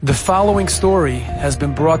The following story has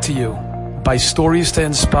been brought to you by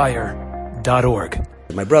StoriesToInspire.org.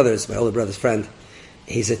 My older brother's friend,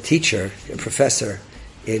 he's a teacher, a professor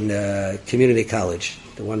in community college,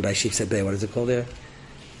 the one by Sheepshead Bay. What is it called there?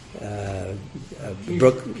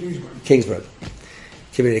 Kingsbrook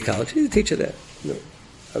Community College. He's a teacher there.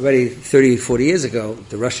 Already 30, 40 years ago,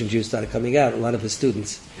 the Russian Jews started coming out. A lot of his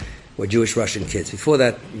students were Jewish Russian kids. Before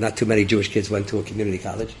that, not too many Jewish kids went to a community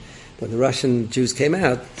college. When the Russian Jews came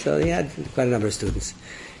out, so he had quite a number of students.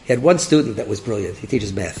 He had one student that was brilliant. He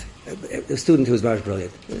teaches math. A student who was very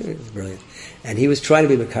brilliant. He was brilliant. And he was trying to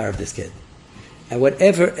be Makar of this kid. And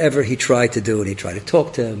whatever he tried to do, and he tried to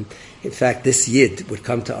talk to him. In fact, this Yid would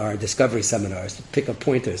come to our discovery seminars to pick up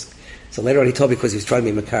pointers. So later on he told me because he was trying to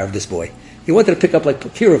be Makar of this boy. He wanted to pick up like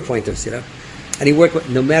Kirov pointers, And he worked with,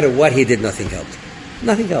 no matter what he did, nothing helped.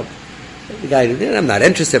 Nothing helped. The guy, I'm not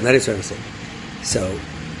interested. So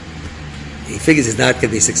he figures he's not going to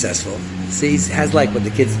be successful. So he has like when the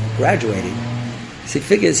kid's graduating, so he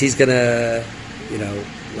figures he's going to,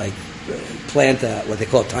 plant what they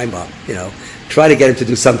call a time bomb, try to get him to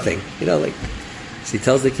do something, So he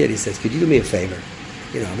tells the kid, he says, could you do me a favor?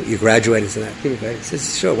 You're graduating, so that, give me a favor. He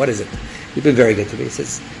says, sure, what is it? You've been very good to me. He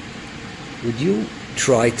says, would you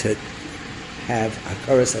try to have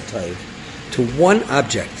hakaras hatov to one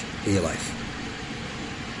object in your life?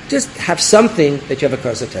 Just have something that you have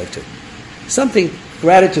hakaras hatov to. Something,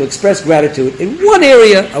 gratitude, express gratitude in one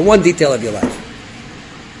area or one detail of your life.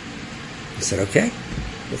 He said, okay,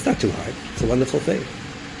 it's not too hard. It's a wonderful thing.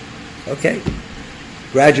 Okay.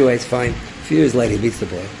 Graduates, fine. A few years later, he meets the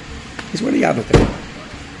boy. He's wearing a yarmulke.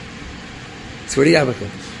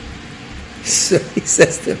 So he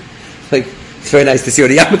says to him, it's very nice to see you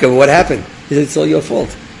wearing a yarmulke, but what happened? He said, it's all your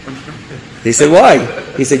fault. He said, why?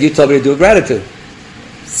 He said, you told me to do a gratitude.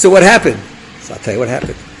 So what happened? So I'll tell you what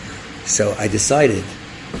happened. So I decided,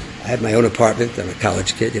 I had my own apartment, I'm a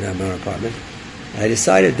college kid, I have my own apartment, and I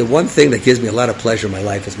decided the one thing that gives me a lot of pleasure in my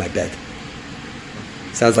life is my bed.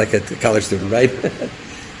 Sounds like a college student, right?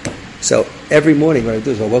 So every morning what I would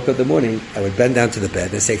do is when I woke up in the morning, I would bend down to the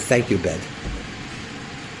bed and say, thank you, bed.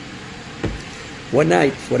 One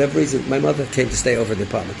night, for whatever reason, my mother came to stay over in the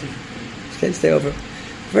apartment. She came to stay over.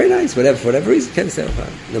 Very nice, for whatever reason, came to stay over.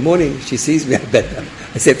 In the morning, she sees me, I bed down.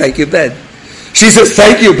 I say, thank you, bed. She says,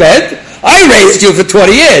 thank you, bed. I raised you for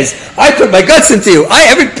 20 years. I put my guts into you.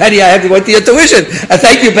 Every penny I had went to your tuition. And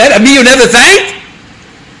thank you, bed. And me you never thanked?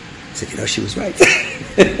 I said, she was right.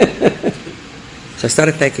 So I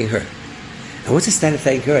started thanking her. And once I started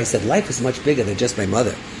thanking her, I said, life is much bigger than just my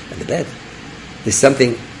mother and the bed. There's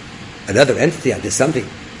something, another entity, there's something.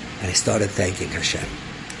 And I started thanking Hashem.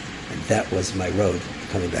 And that was my road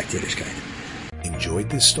coming back to Yiddishkeit. Enjoyed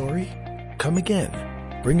this story? Come again.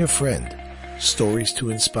 Bring a friend.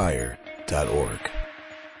 StoriesToInspire.org